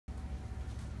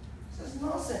That's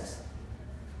nonsense.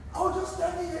 I was just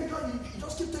standing here, you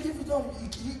just keep taking video.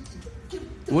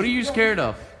 What are you scared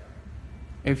of?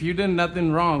 If you did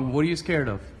nothing wrong, what are you scared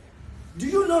of? Do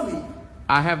you know me?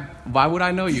 Why would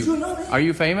I know you? Did you know me? Are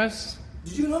you famous?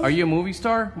 Did you know me? Are you a movie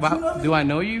star? Did you know me? Do I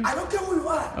know you? I don't care who you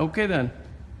are. Okay then.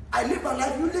 I live my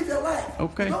life, you live your life.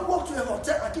 Okay. You don't walk to a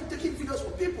hotel and keep taking videos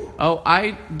for people. Oh,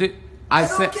 I did. I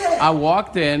said care. I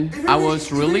walked in. I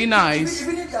was really nice.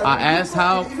 I asked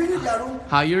how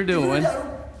you're doing.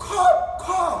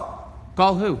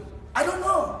 Call who? I don't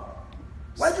know.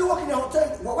 Why do you walk in a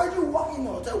hotel? Why do you walk in a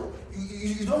hotel?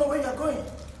 You don't know where you're going.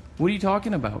 What are you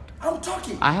talking about? I'm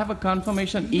talking. I have a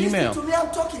confirmation email. Listen to me,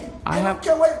 I'm talking. I don't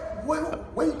care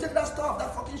where you take that stuff,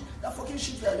 that fucking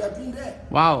shit you are doing there.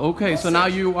 Wow, okay, so now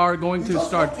you are going to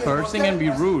start cursing and be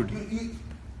rude.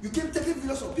 You keep taking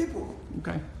videos of people.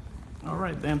 Okay. All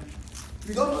right then.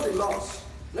 You don't know the laws.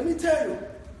 Let me tell you.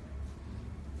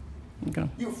 Okay.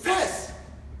 You first.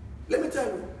 Let me tell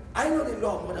you. I know the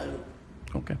law more than you.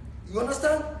 Okay. You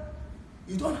understand?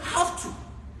 You don't have to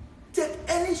take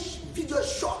any video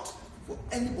shot for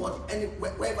anybody,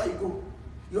 wherever you go.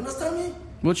 You understand me?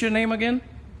 What's your name again?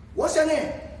 What's your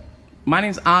name? My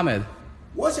name's Ahmed.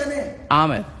 What's your name?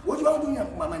 Ahmed. What do you want to do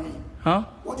with my name? Huh?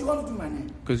 What do you want to do with my name?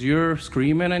 Because you're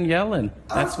screaming and yelling.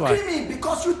 That's why. I'm screaming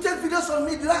because you take videos on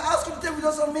me. Did I ask you to take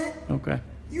videos on me? Okay.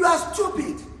 You are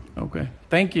stupid. Okay.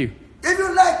 Thank you. If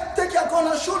you like, take your gun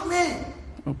and shoot me.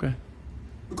 Okay.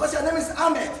 Because your name is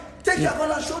Ahmed. Take your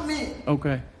gun and shoot me.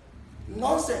 Okay.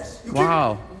 Nonsense. You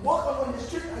wow. keep walking on the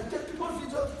street and take people's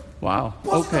videos. Wow.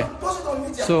 Post okay. Post it on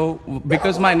media. So,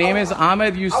 because my name is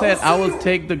Ahmed, you said I will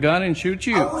take the gun and shoot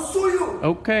you. I will sue you.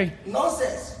 Okay.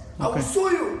 Nonsense. Okay. I will sue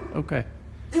you. Okay.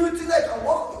 If you think I can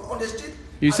walk on the street.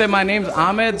 You said my name's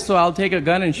Ahmed, so I'll take a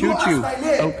gun and shoot you. My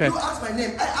name. Okay. You asked my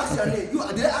name. I asked your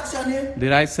name. Did I ask your name?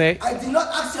 Did I say? I did not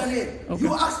ask your name. Okay.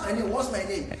 You asked my name. What's my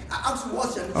name? I asked you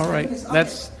what's your name. All right.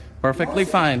 That's perfectly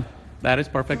fine. That is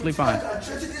perfectly fine. I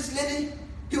treated this lady.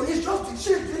 He's just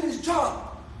doing his job.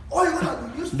 All you gotta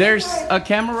do, there's a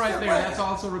camera right there that's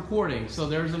also recording. So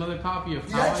there's another copy of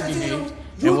how I behaved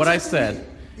and what I said.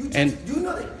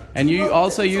 And you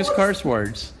also use curse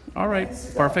words. All right,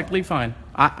 perfectly fine.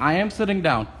 I am sitting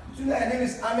down. You know, my name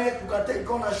is Ahmed. You can take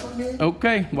gun and shoot me.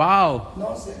 Okay, wow.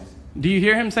 Nonsense. Do you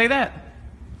hear him say that?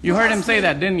 You heard him say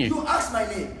that, didn't you? You asked my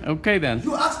name. Okay then.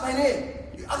 You asked my name.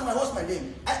 You asked what's my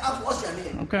name. I asked what's your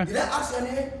name. Okay. Did I ask your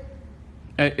name?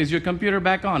 Is your computer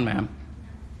back on, ma'am?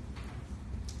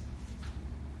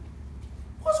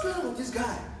 What's going on with this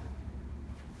guy?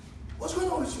 What's going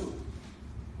on with you?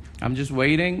 I'm just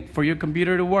waiting for your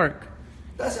computer to work.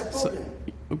 That's a problem.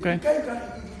 Okay.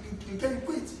 You can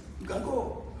quit. You can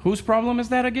go. Whose problem is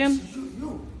that again?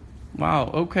 You.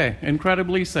 Wow, okay.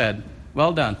 Incredibly said.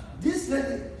 Well done. This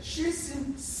lady, she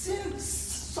seems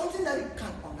something that you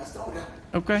can't understand.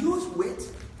 Okay. Use wait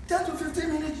 10 to 15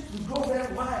 minutes to go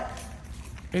very wide.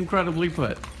 Incredibly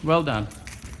put. Well done.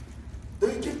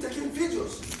 Then you keep taking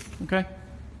videos. Okay.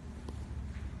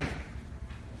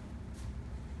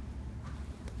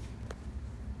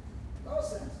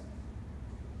 Nonsense.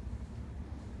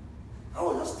 I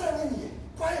was just standing here,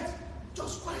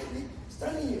 just quietly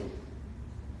standing here.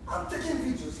 I'm taking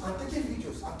videos.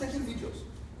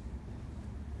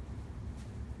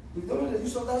 You don't know the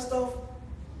use of that stuff?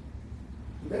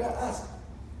 You better ask.